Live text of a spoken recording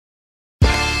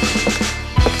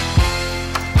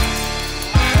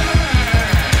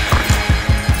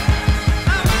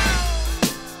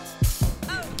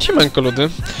Siemanko ludy,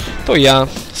 to ja,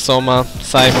 Soma,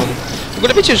 Simon. W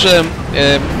ogóle wiecie, że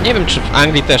nie wiem czy w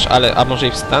Anglii też, a może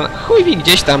i w Stanach, chuj wie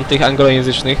gdzieś tam tych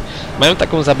anglojęzycznych, mają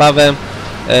taką zabawę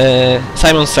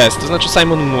Simon Says, to znaczy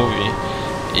Simon Mówi.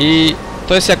 I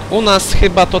to jest jak u nas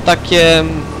chyba to takie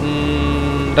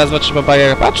raz, dwa, trzy,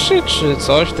 babaja patrzy, czy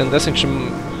coś, ten deseń, czy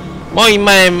moim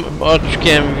małym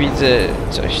oczkiem widzę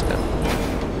coś tam.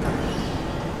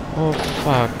 O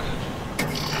fuck.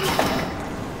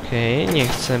 Okej, nie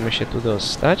chcemy się tu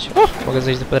dostać. O! Mogę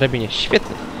zejść po drabinie.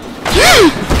 Świetnie.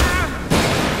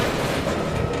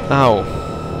 Au.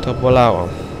 To bolało.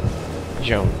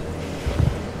 Ziom.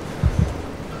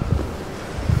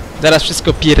 Zaraz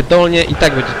wszystko pierdolnie i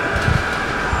tak będzie.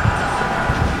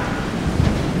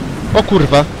 O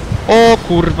kurwa. O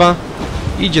kurwa.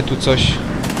 Idzie tu coś.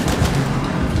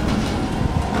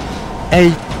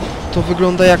 Ej, to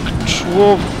wygląda jak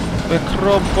człowiek, jak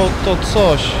robot, to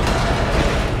coś.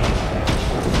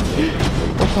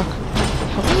 O fuck.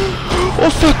 O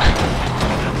fuck!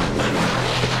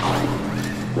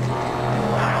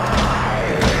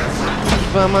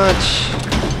 Kurwa mać!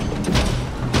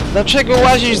 Dlaczego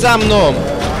łazisz za mną?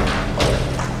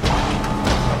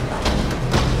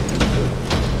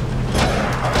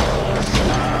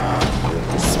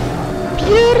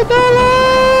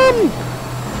 Spierdalam!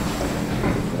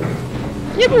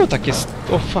 Nie było takie...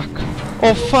 O fuck!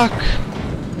 O fuck!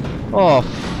 O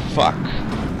fuck!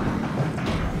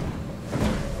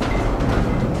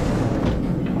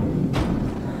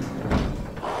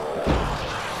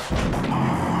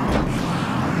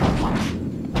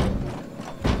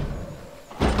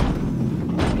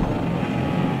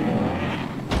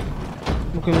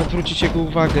 Mogłem odwrócić jego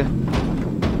uwagę.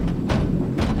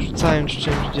 Rzucałem czy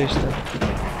czymś gdzieś tam.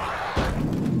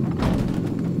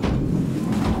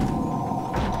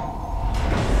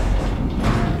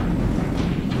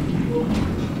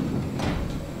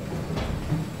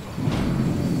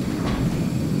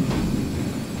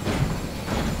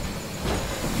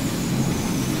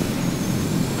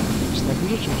 Jest na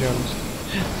górze czy gdzie on jest?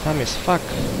 Tam jest, fuck.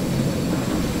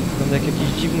 Wygląda jak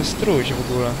jakiś dziwny strój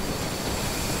w ogóle.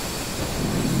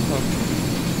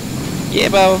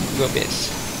 Jebał go pies.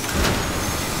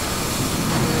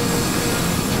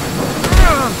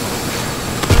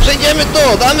 Przejdziemy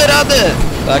to! Damy radę!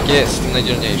 Tak jest,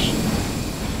 najdzielniejszy.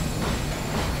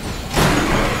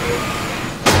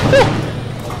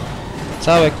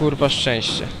 Całe kurwa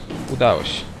szczęście. Udało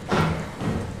się.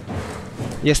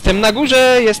 Jestem na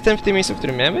górze! Jestem w tym miejscu, w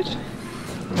którym miałem być?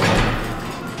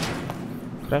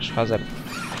 Crash hazard.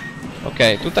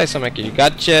 Okej, tutaj są jakieś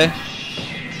gacie.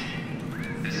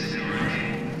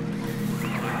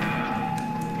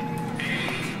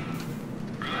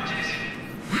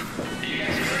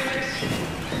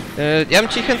 Ja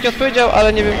bym ci chętnie odpowiedział,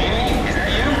 ale nie wiem...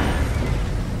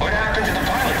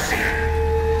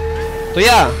 To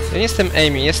ja! Ja nie jestem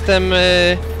Amy, jestem...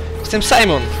 jestem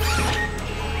Simon.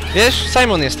 Wiesz?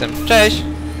 Simon jestem. Cześć!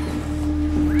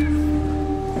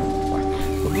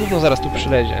 To gówno zaraz tu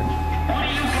przylezie.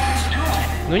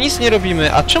 No nic nie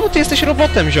robimy, a czemu ty jesteś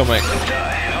robotem, ziomek?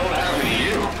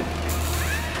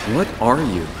 What are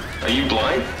you? Are you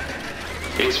blind?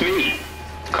 It's me.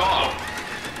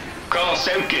 Carl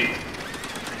Semkin.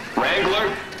 Wrangler?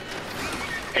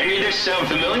 Any of this sound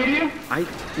familiar to you?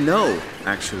 No,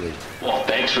 actually. Well,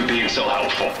 thanks for being so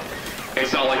helpful.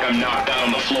 It's not like I'm knocked out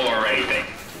on the floor or anything.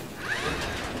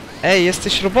 Ej,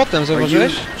 jesteś robotem, Are you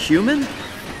zauważyłeś? human?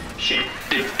 Shit,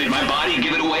 did my body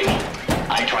give it away?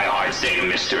 I try hard staying a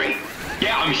mystery.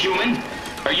 Yeah, I'm human.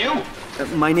 Are you?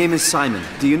 My name is Simon.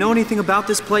 Do you know anything about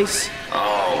this place?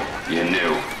 Oh, you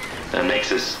knew. That makes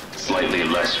this slightly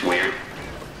less weird.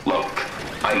 Look,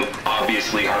 I'm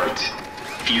obviously hurt.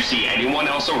 If you see anyone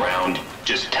else around,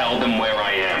 just tell them where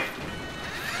I am.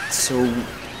 So,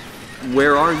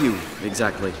 where are you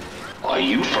exactly? Are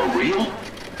you for real?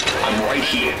 I'm right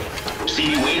here. See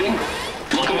me waiting?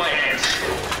 Look at my hands.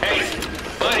 Hey,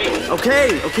 buddy.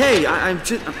 Okay. I'm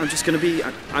just gonna be.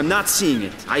 I'm not seeing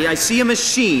it. I see a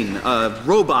machine, a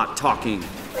robot talking.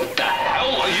 What the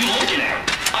hell are you looking at?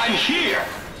 I'm here.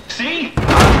 See?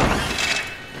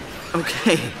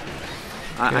 Okay.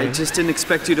 I just didn't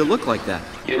expect you to look like that.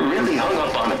 You're really hung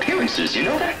up on appearances, you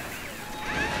know that?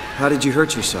 How did you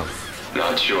hurt yourself?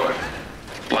 Not sure.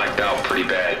 Blacked out pretty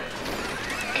bad.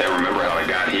 Can't remember how I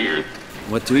got here.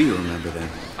 What do you remember then?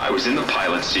 I was in the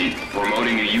pilot seat,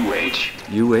 promoting a UH.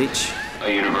 UH? A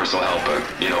universal helper.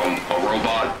 You know, a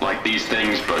robot like these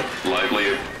things, but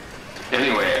livelier.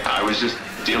 Anyway, I was just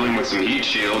dealing with some heat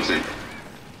shields and...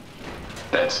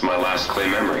 That's my last clear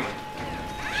memory.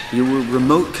 You were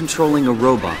remote controlling a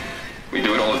robot. We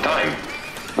do it all the time.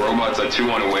 Robots are too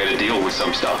unaware to deal with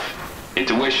some stuff.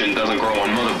 Intuition doesn't grow on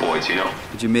motherboards, you know?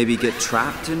 Did you maybe get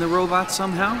trapped in the robot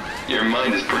somehow? Your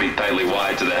mind is pretty tightly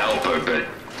wired to the helper, but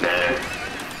nah,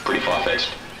 pretty far-fetched.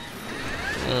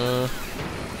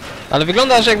 Ale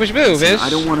wyglądasz jakbyś był, wiesz?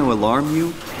 I don't want to alarm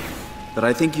you, but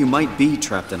I think you might be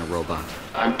trapped in a robot.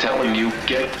 I'm telling you,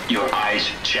 get your eyes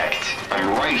checked.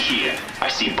 I'm right here. I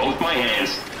see both my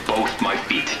hands, both my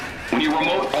feet. When you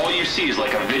remote, all you see is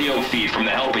like a video feed from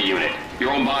the helper unit.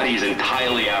 Your own body is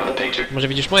entirely out of the picture. Może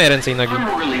widzisz moje ręce i nogi?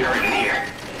 I'm really hurting here.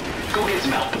 Go get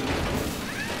some help.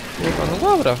 No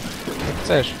dobra, jak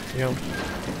chcesz, ją.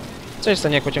 Co jest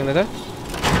stanie, jak pociągnę te?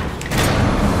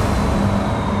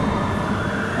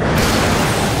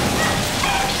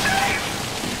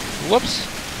 Ups.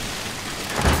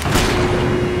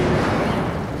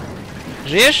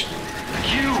 Żyjesz?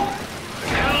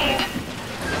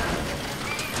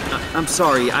 I'm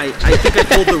sorry, I think I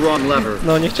pulled the wrong lever.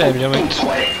 No nie chciałem, ziomek. Don't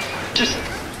sweat it. Just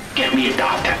get me a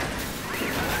doctor.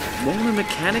 Won't a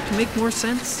mechanic make more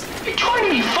sense? You trying to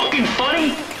be fucking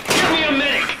funny? Get me a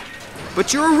medic.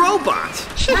 But you're a robot!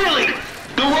 Really?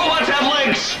 The robots have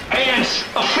legs, hands,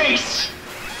 a face.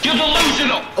 You're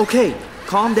delusional. Okay,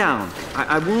 calm down.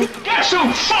 I won't... Get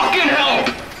some fucking help.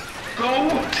 Go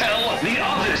tell the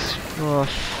others. O,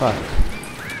 fuck.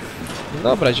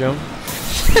 Dobra, ziom.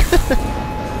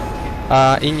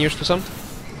 A inni już tu są?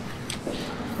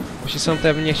 Jeśli są, to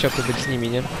ja bym nie chciał tu być z nimi,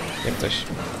 nie? Jak coś.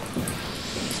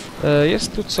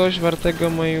 Jest tu coś wartego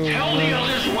mojej uwagi.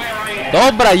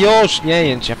 Dobra, już! Nie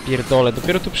jęć, ja pierdolę.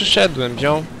 Dopiero tu przyszedłem,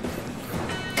 ziom.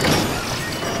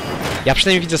 Ja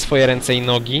przynajmniej widzę swoje ręce i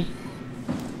nogi.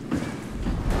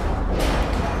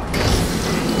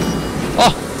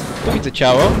 O! Tu widzę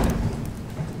ciało.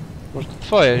 Może to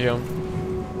twoje, ziom.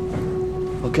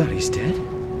 Oh god, he's dead?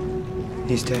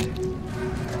 He's dead.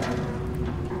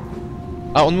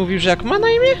 A on mówił, że jak ma na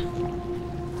imię?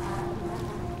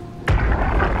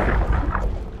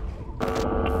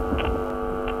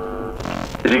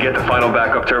 Did you get the final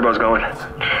backup turbos going?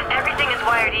 Everything is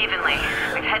wired evenly.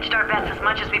 We've hedged our bets as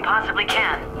much as we possibly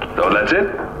can. So that's it?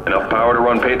 Enough power to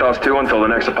run Pathos 2 until the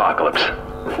next apocalypse.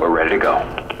 We're ready to go.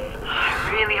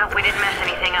 I really hope we didn't mess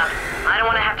anything up. I don't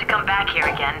want to have to come back here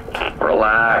again.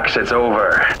 Relax, it's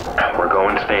over. We're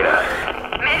going theta.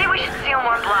 Maybe we should seal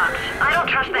more blocks. I don't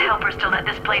trust the helpers to let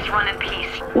this place run in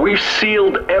peace. We've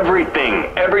sealed everything.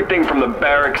 Everything from the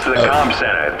barracks to the comm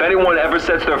center. If anyone ever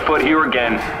sets their foot here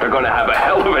again, they're gonna have a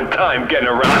hell of a time getting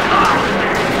around.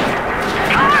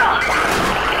 Carl!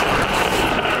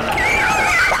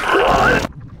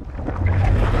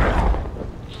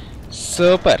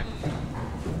 Super.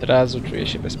 Od razu czuję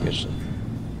się bezpiecznie.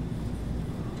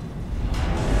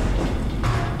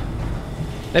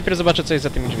 Najpierw zobaczę, co jest za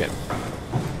tymi drzwiami.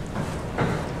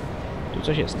 Tu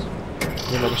coś jest.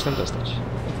 Nie mogę się tam dostać.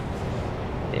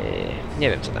 Nie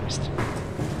wiem, co tam jest.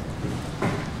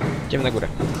 Idziemy na górę.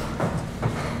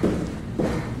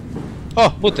 O!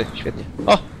 Buty! Świetnie.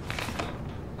 O!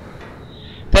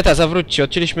 Teta, zawróćcie.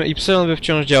 Odcięliśmy Y, by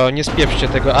wciąż działał. Nie spieprzcie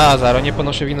tego. A, Zaro, nie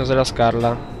ponoszę wino zaraz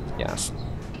Karla. Jasne.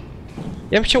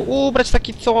 Ja bym chciał ubrać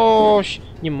taki coś.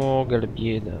 Nie mogę, ale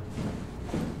bieda.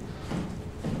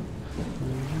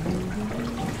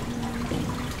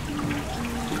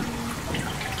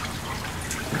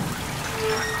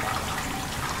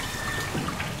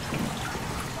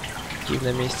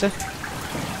 Dziwne miejsce.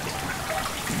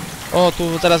 O,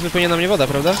 tu zaraz wypłynie na mnie woda,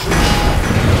 prawda?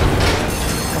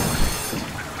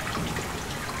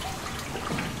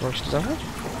 Mam się tu zamknąć?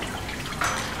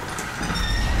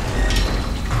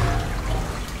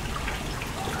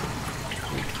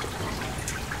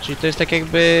 Czyli to jest tak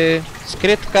jakby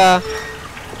skrytka,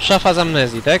 szafa z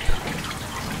amnezji, tak?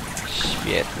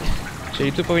 Świetnie.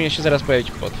 Czyli tu powinien się zaraz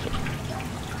pojawić potwór.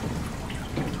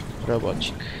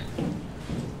 Robocik.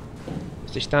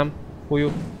 Jesteś tam,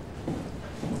 chuju?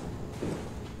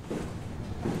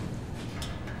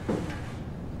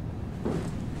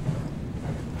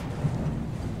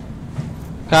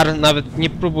 Karl, nawet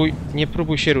nie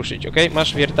próbuj się ruszyć, ok?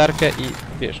 Masz wiertarkę i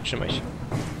wiesz, trzymaj się.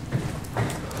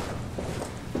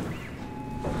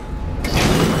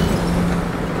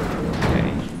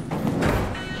 Okay.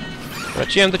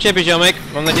 Wróciłem do ciebie, ziomek.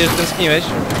 Mam nadzieję, że tęskniłeś.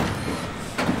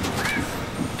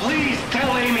 Please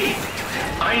tell Amy.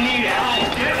 I need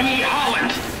help. Get me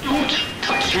Holland. Don't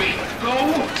touch me. Go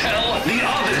tell the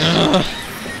others.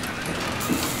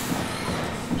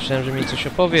 Myślałem, że mi coś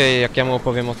opowie, jak ja mu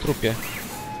opowiem o trupie.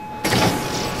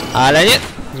 Ale nie!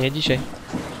 Nie dzisiaj.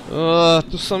 O,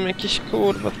 tu są jakieś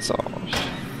kurwa coś.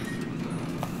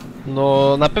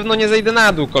 No, na pewno nie zejdę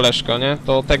na dół, koleżko, nie?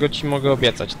 To tego ci mogę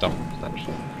obiecać, to znaczy.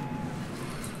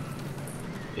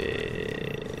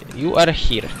 You are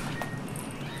here.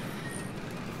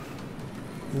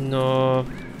 No...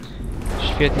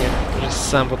 Świetnie, że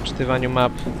sam w odczytywaniu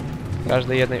map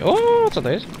każdej jednej... O, co to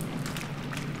jest?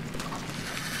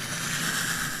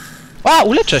 A,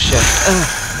 uleczę się!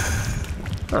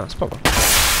 A, spoko.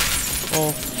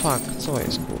 O, fuck, co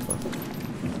jest, kurwa?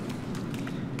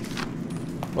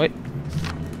 Oj.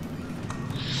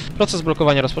 Proces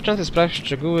blokowania rozpoczęty, sprawdź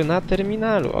szczegóły na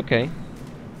terminalu, okej.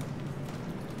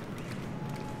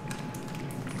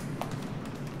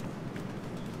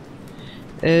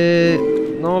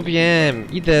 No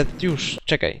wiem, idę już,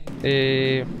 czekaj.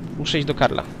 Muszę iść do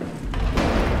Karla.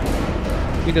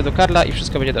 Idę do Karla i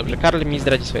wszystko będzie dobrze. Karl mi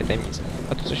zdradzi swoje tajemnice.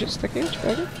 A tu coś jest takiego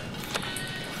ciekawego?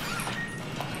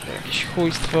 Jakieś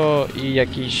chujstwo i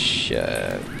jakiś...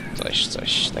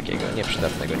 coś takiego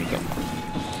nieprzydatnego nikomu.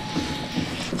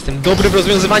 Jestem dobry w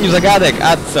rozwiązywaniu zagadek,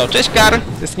 a co? Cześć, Karl!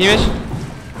 Tęskniłeś?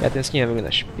 Ja tęskniłem,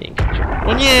 wyglądasz pięknie.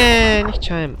 O nie, nie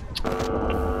chciałem.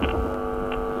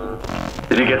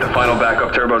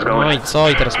 No i co?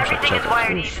 I teraz muszę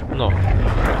czekać. No.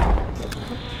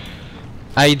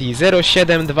 ID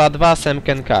 0722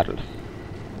 Semken Karl.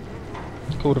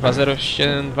 Kurwa,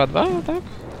 0722, tak?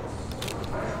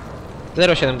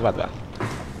 0722.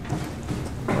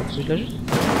 A tu coś leży?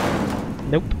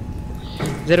 Nope.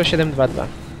 0722.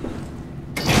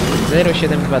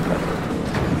 0722.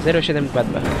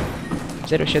 0722.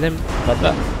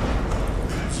 0722.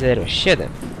 0722.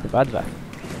 0722.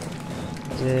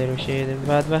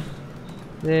 0722.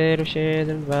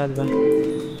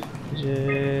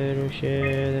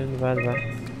 0722.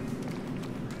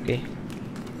 Okej.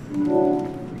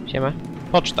 Siema.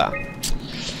 Poczta.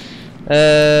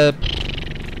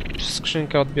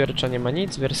 Skrzynka odbiorcza nie ma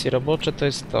nic. Wersje robocze to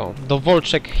jest to.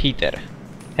 Dowolczek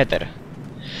header.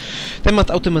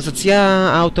 Temat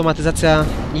automatyzacja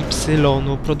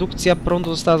Y. Produkcja prądu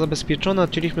została zabezpieczona.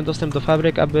 Odcięliśmy dostęp do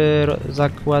fabryk, aby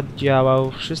zakład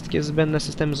działał. Wszystkie zbędne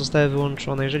systemy zostały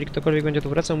wyłączone. Jeżeli ktokolwiek będzie tu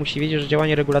wracał, musi wiedzieć, że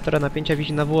działanie regulatora napięcia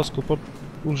wisi na włosku. Po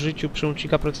użyciu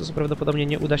przełącznika procesu prawdopodobnie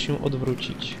nie uda się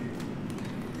odwrócić.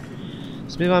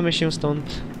 Zbywamy się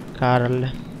stąd, Karl.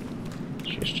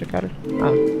 Czy jeszcze Karl?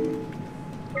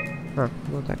 A,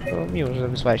 no tak, to miło, że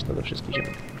wysłałeś to do wszystkich ziemi.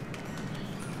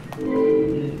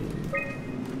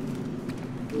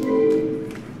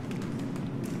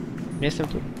 Jestem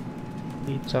tu.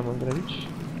 I co mam zrobić?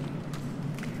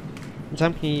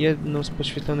 Zamknij jedną z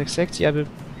podświetlonych sekcji, aby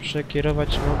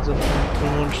przekierować moc do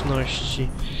łączności.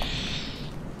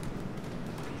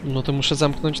 No to muszę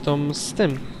zamknąć tą z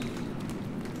tym.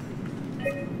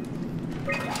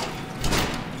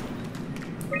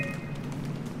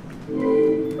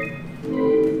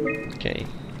 Okej.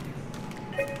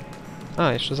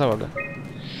 A, jeszcze załoga.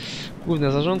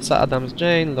 Główny zarządca, Adams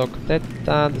Jane, Lock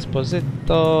Teta,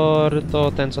 dyspozytor,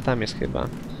 to ten co tam jest chyba.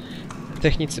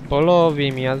 Technicy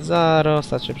polowi, Miyazaro,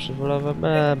 stacja przywolowa,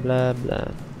 ble.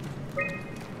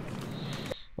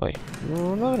 Oj,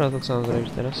 no dobra, to co mam zrobić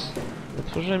teraz?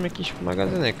 Otworzyłem jakiś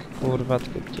magazynek, kurwa,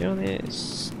 tylko gdzie on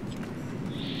jest?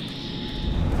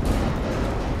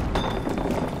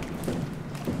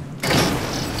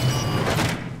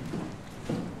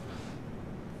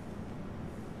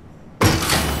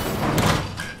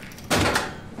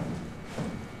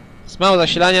 Mało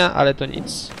zasilania, ale to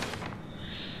nic.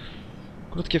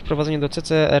 Krótkie wprowadzenie do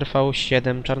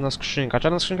CCRV7. Czarna skrzynka.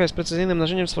 Czarna skrzynka jest precyzyjnym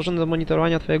narzędziem stworzonym do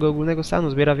monitorowania twojego ogólnego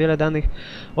stanu. Zbiera wiele danych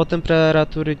o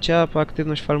temperatury ciała, po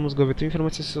aktywność fal mózgowych. Te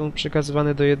informacje są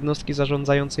przekazywane do jednostki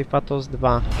zarządzającej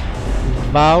FATOS-2.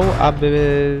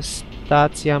 Aby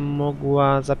stacja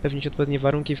mogła zapewnić odpowiednie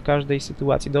warunki w każdej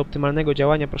sytuacji. Do optymalnego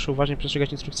działania proszę uważnie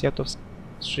przestrzegać instrukcji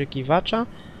autowstrzykiwacza,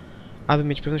 aby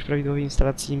mieć pewność prawidłowej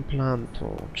instalacji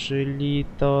implantu. Czyli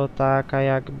to taka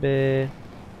jakby...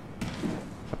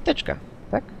 apteczka,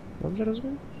 tak? Dobrze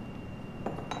rozumiem?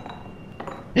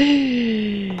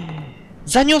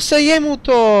 Zaniosę jemu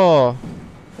to!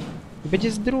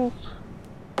 Będzie zdrów.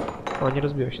 O, nie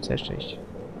rozbiło się, całe szczęście.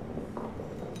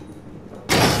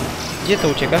 Gdzie to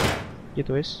ucieka? Gdzie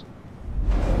to jest?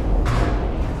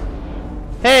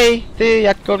 Hej! Ty,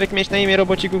 jakkolwiek mieć na imię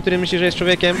robociku, który myśli, że jest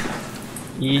człowiekiem.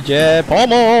 Idzie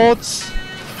pomoc!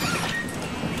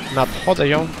 Nadchodzę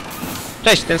ją.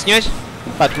 Cześć, tęskniłeś?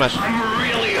 Patrz, masz.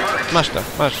 Masz to,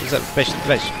 masz.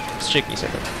 Weź. Wstrzyknij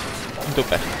sobie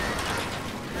dupę.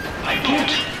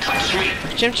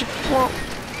 Chciałem ci po...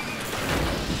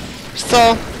 Wiesz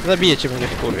co? Zabiję cię, bo mnie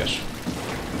wkurwiasz.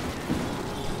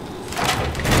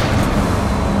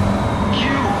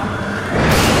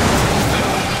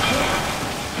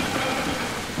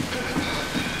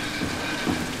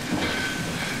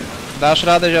 Dasz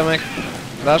radę, ziomek.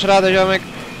 Dasz radę, ziomek.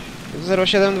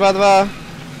 0722.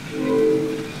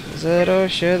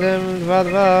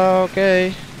 0722,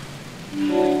 okej.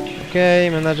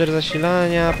 Okej, menadżer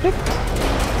zasilania. Plup.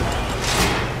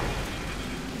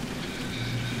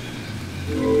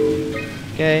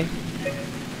 Okej.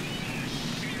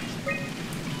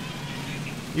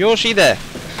 Już idę.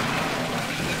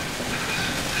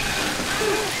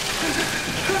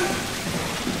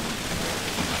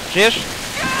 Żyjesz?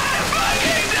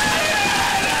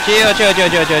 Cicho, cicho, cicho,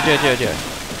 cicho, cicho, cicho, cicho.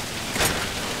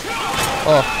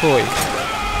 O, chuj.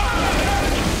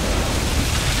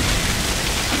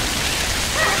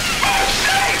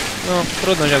 No,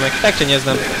 trudno, ziomek. Tak cię nie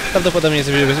znam. Prawdopodobnie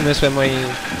jest wymysłem mojej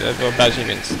wyobraźni,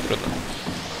 więc trudno.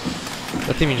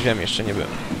 Za tymi drzwiami jeszcze nie byłem.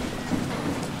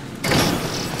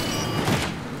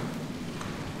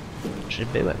 Czy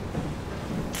byłem?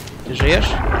 Ty żyjesz?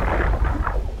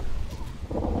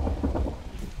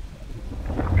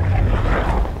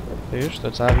 To już?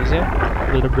 To cała wizja?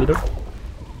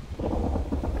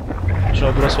 Czy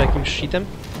obrosło jakimś shitem?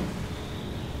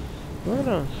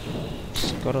 Dobra.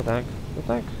 Skoro tak,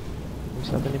 to tak.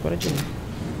 Nic na to nie poradzimy.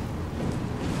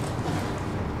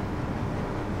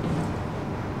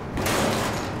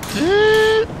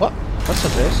 O! A co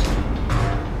to jest?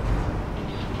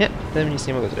 Nie, tym nic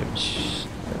nie mogę zrobić.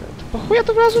 To po chuja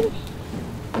to wlazłem?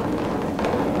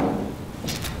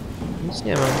 Nic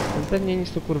nie ma. Kompletnie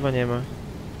nic tu kurwa nie ma.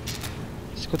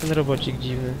 Tylko ten robocik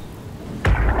dziwny.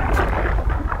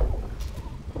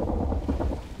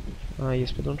 A,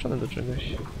 jest podłączony do czegoś.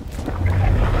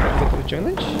 Mogę to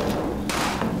wyciągnąć?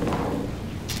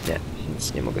 Nie,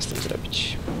 nic nie mogę z tym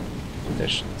zrobić. Tu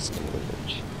też nic nie mogę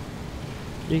zrobić.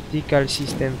 Critical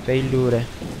System Failure.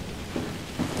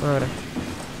 Dobra.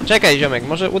 Czekaj, ziomek,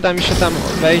 może uda mi się tam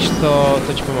wejść, to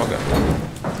ci pomogę.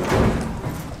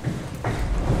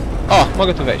 O,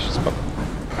 mogę tu wejść, spoko.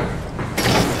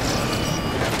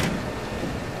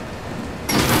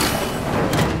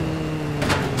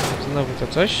 Znowu to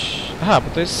coś. Aha, bo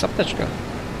to jest apteczka.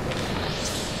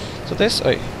 Co to jest?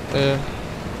 Oj.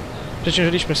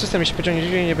 Przeciążyliśmy system, jeśli pociągnie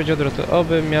drzwi, nie będzie odwrotu.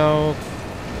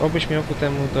 Obyś miał ku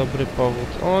temu dobry powód.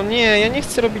 O nie, ja nie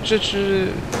chcę robić rzeczy,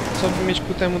 co by mieć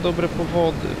ku temu dobre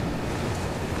powody.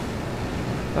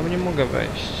 Tam nie mogę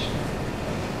wejść.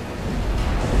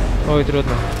 Oj,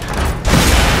 trudno.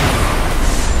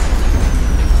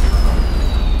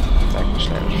 Tak,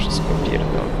 myślałem, że wszystko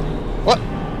pierdolę. O!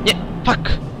 Nie! Fuck!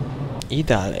 I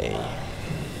dalej.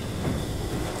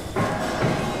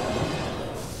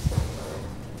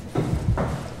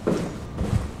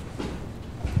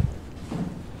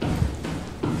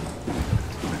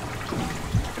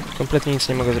 Kompletnie nic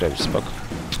nie mogę zrobić, spoko.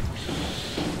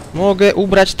 Mogę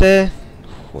ubrać te...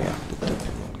 Chuja, to mogę.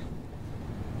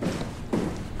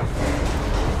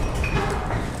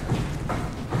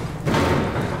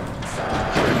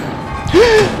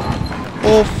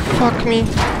 O, fuck me.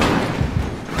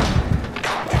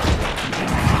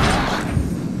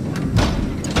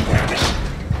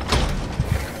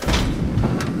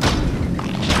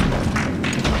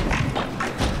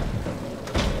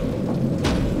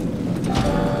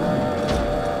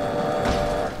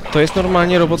 To jest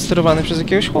normalnie robot sterowany przez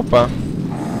jakiegoś chłopa.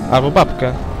 Albo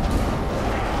babkę.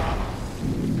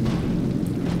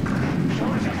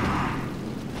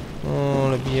 O,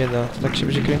 ale bieda. To tak się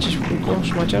będzie kręcić w kółko,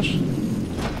 szmaciarz?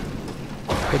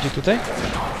 Chodzi tutaj?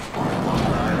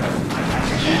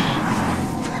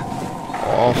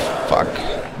 O, fuck.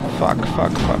 Fuck,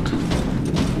 fuck, fuck.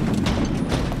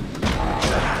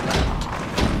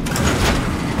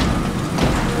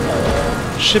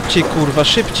 Szybciej, kurwa,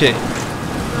 szybciej!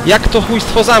 Jak to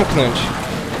chujstwo zamknąć?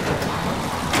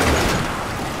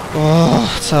 O,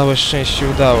 całe szczęście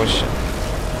udało się.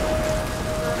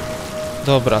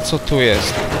 Dobra, co tu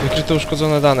jest? Wykryto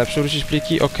uszkodzone dane. Przywrócić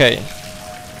pliki? Okej.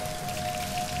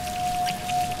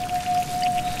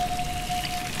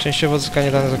 Częściowo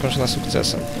odzyskanie danych zakończone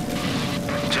sukcesem.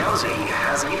 Jonesy,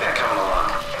 how's the evac coming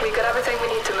along? We got everything we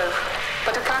need to move,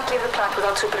 but we can't leave the plant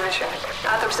without supervision.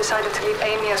 Adams decided to leave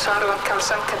Amy, Asaro, and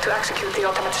Kalsanka to execute the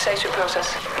automatization process.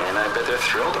 And I bet they're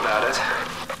thrilled about it.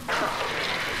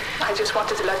 I just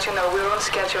wanted to let you know we're on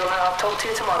schedule, and I'll talk to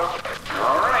you tomorrow.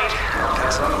 All right, I'll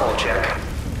pass on the whole check.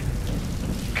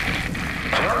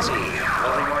 Jonesy,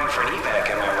 lovely morning for an evac,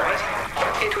 am I right?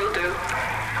 It will do.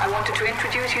 I wanted to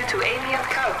introduce you to Amy and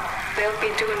Cal. They'll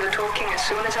be doing the talking as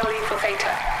soon as I leave for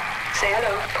Theta. Say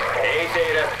hello. Hey,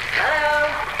 Theta. Hello.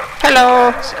 Hello!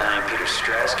 I'm Peter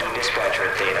Strasky, dispatcher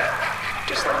at Theta.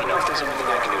 Just let me know if there's anything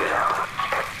I can do to help.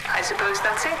 I suppose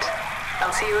that's it.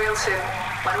 I'll see you real soon,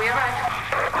 when we arrive.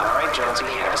 All right, Jonesy,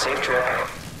 have a safe trip.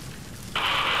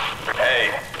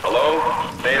 Hey, Hello?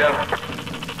 Beta?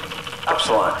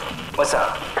 Upsilon, what's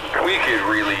up? We could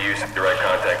really use direct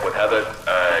contact with Heather.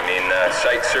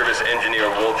 Site service engineer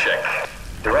Wolchek.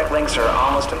 Direct links are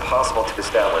almost impossible to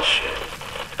establish.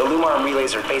 The Lumar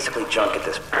relays are basically junk at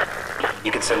this point.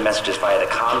 You can send messages via the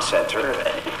comm center.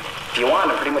 If you want,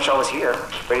 I'm pretty much always here,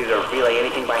 ready to relay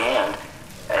anything by hand.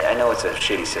 I know it's a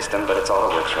shitty system, but it's all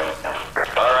that works right now.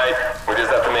 Alright, we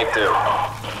just have to make do.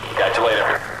 Catch you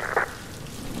later.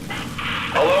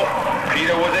 Hello?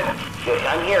 Peter, was it?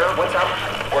 Yeah, I'm here. What's up?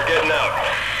 We're getting out.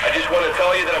 I just want to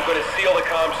tell you that I'm going to seal the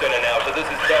comm center now, so this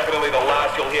is definitely the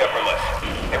last you'll hear from us.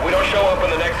 If we don't show up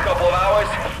in the next couple of hours,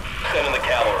 send in the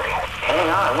cavalry. Hang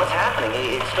on, what's happening?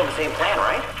 It's still the same plan,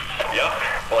 right? Yup.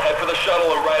 We'll head for the shuttle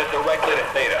and ride it directly to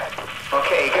Theta.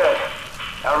 Okay, good.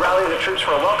 I'll rally the troops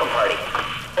for a welcome party.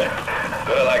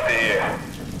 What I like to hear.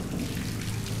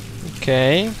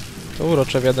 Okej, to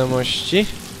urocze wiadomości.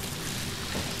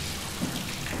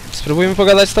 Spróbujmy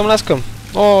pogadać z tą laską.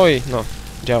 Oj, no,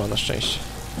 działa na szczęście.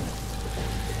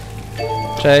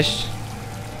 Cześć.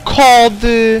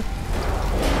 Kody!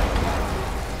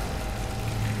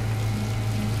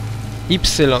 Y.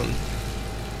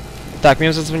 Tak,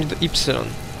 miałem zadzwonić do Y.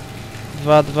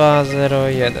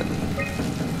 2201.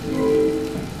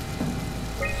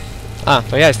 A,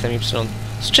 to ja jestem Y.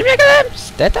 Z czym ja gadałem?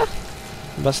 Z Teta?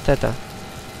 Chyba z Teta.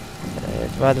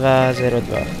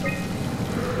 2202.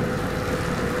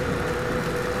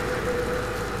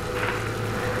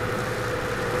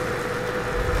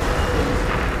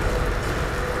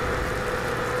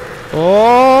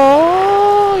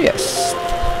 O, jest.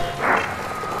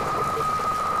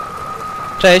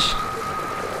 Cześć.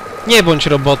 Nie bądź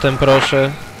robotem,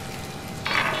 proszę.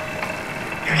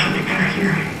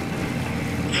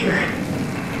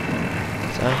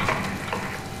 Co?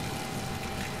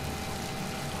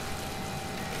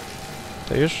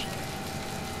 To już?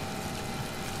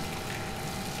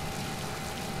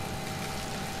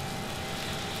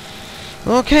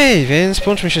 Okej, więc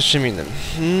połączmy się z czym innym.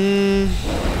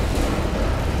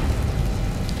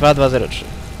 2203.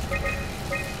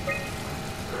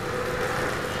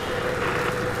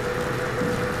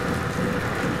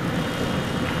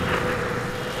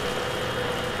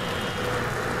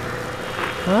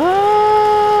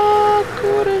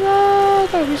 Kurwa,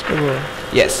 tak blisko było.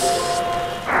 Jest.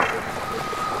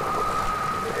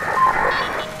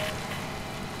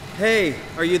 Hey,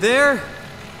 are you there?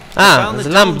 A, z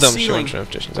lampdą się łączyłem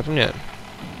wcześniej, zapomniałem.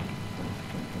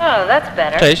 Oh, that's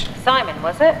better. Cześć. Simon,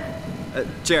 was it?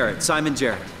 Jarrett, Simon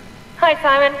Jarrett. Hi,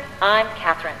 Simon. I'm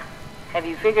Catherine. Have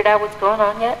you figured out what's going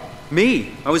on yet? Me?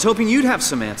 I was hoping you'd have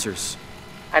some answers.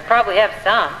 I probably have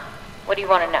some. What do you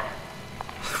want to know?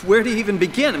 Where to even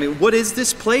begin? I mean, what is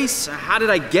this place? How did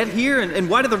I get here? And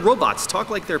why do the robots talk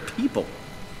like they're people?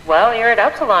 Well, you're at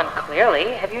Upsilon,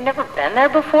 clearly. Have you never been there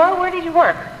before? Where did you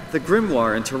work? The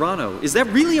Grimoire in Toronto. Is that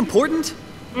really important?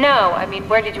 No, I mean,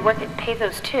 where did you work at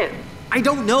Pathos 2? I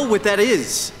don't know what that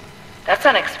is. That's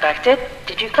unexpected.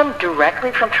 Did you come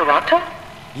directly from Toronto?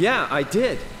 Yeah, I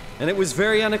did. And it was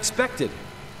very unexpected.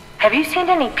 Have you seen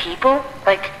any people?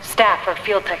 Like staff or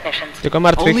field technicians? Tylko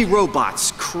martwych. Only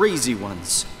robots, crazy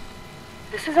ones.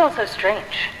 This is all so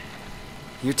strange.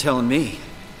 You're telling me.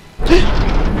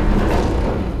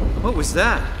 What was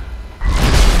that?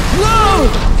 Whoa!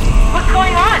 What's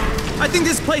going on? I think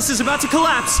this place is about to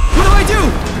collapse. What do I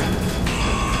do?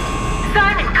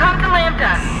 Simon, come to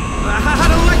Lambda. How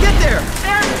do I get there?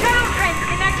 There are shuttle trains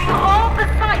connecting all the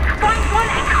sites. Find one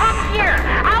and come here.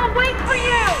 I'll wait for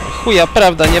you. Chuja,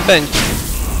 prawda, nie będzie.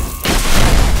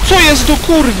 Co jest do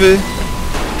kurwy?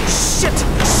 Shit,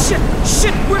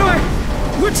 where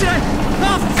should I?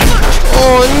 Oh, fuck!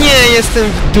 O nie,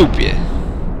 jestem w dupie.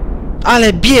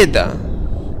 Ale bieda.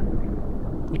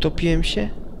 Utopiłem się?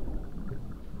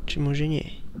 Czy może nie?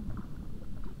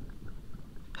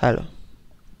 Halo.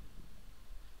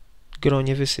 Gro,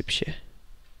 nie wysyp się.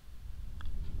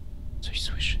 Coś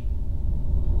słyszę.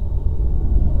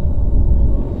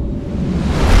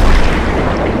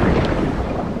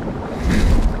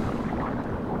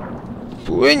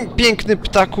 Płyń, piękny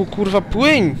ptaku, kurwa,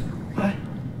 płyń!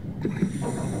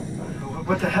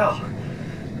 What the hell?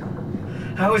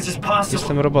 How is this possible?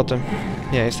 Jestem robotem.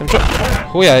 Nie, jestem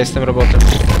chuja, jestem robotem.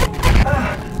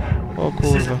 O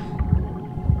kurwa.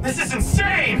 This is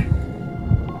insane!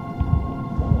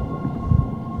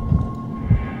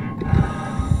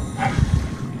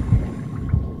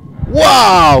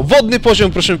 Wow! Wodny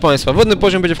poziom, proszę państwa. Wodny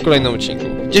poziom będzie w kolejnym odcinku.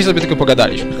 Gdzieś sobie tylko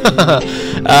pogadaliśmy.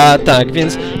 Tak,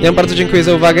 więc ja wam bardzo dziękuję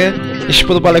za uwagę. Jeśli się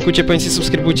podoba, lajkujcie,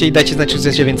 subskrybujcie i dajcie znać, czy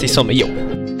chcecie więcej Somy. Yo!